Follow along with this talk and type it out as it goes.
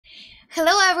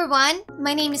Hello everyone,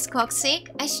 my name is qoqsik.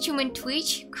 I stream on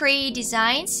Twitch, create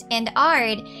designs and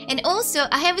art, and also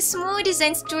I have a small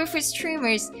design store for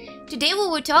streamers. Today we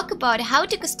will talk about how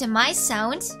to customize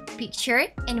sounds, picture,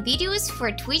 and videos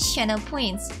for Twitch channel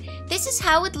points. This is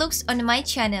how it looks on my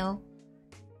channel.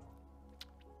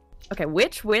 Okay,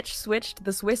 which switched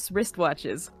the Swiss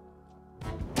wristwatches?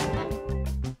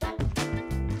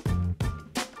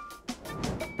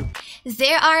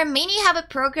 There are many Java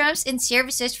programs and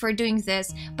services for doing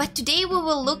this, but today we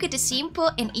will look at a simple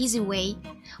and easy way.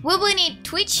 We will need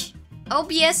Twitch,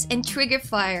 OBS, and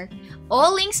Triggerfyre.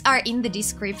 All links are in the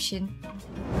description.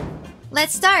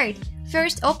 Let's start!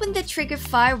 First, open the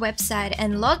Triggerfyre website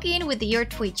and log in with your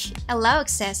Twitch. Allow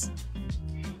access.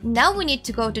 Now we need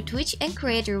to go to Twitch and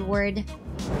create a reward.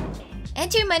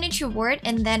 Enter manage reward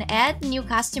and then add new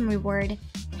custom reward.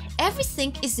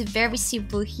 Everything is very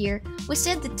simple here. We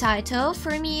set the title,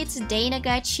 for me it's Dana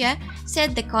Gotcha,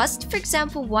 set the cost, for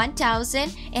example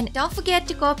 1000, and don't forget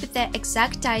to copy the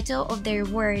exact title of the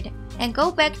reward. And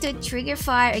go back to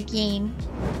Triggerfyre again.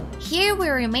 Here we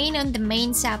remain on the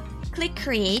main tab. Click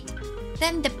create,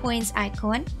 then the points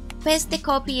icon, paste the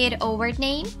copied over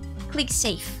name, click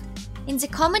save. In the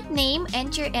comment name,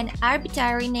 enter an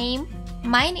arbitrary name.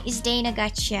 Mine is Dana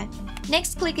Gotcha.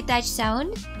 Next click attach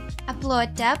sound,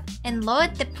 upload tab, and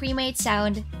load the pre-made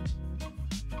sound.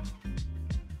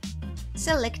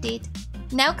 Select it.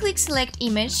 Now click select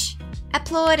image,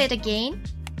 upload it again,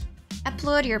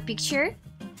 upload your picture,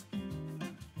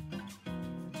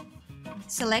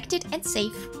 select it and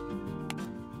save.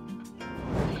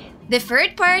 The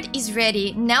third part is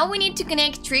ready. Now we need to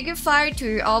connect Triggerfyre to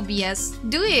your OBS.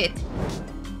 Do it!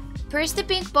 Press the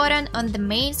pink button on the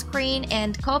main screen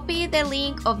and copy the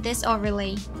link of this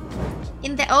overlay.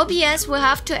 In the OBS, we'll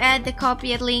have to add the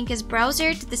copied link as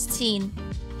browser to the scene.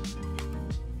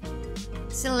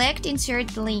 Select Insert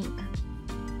the link.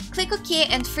 Click OK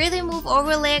and freely move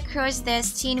overlay across the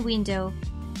scene window,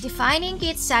 defining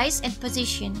its size and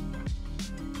position.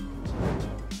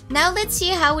 Now let's see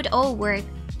how it all works.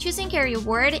 Choosing a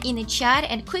reward in the chat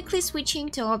and quickly switching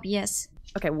to OBS.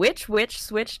 Okay, which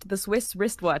switched the Swiss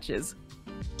wristwatches?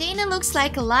 Dana looks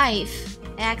like alive.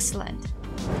 Excellent.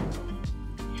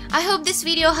 I hope this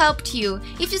video helped you.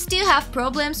 If you still have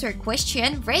problems or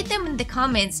questions, write them in the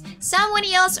comments. Someone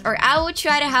else or I will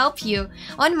try to help you.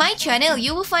 On my channel,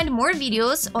 you will find more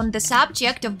videos on the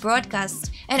subject of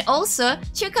broadcasts. And also,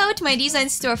 check out my design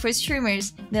store for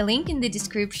streamers. The link in the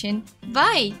description.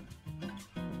 Bye!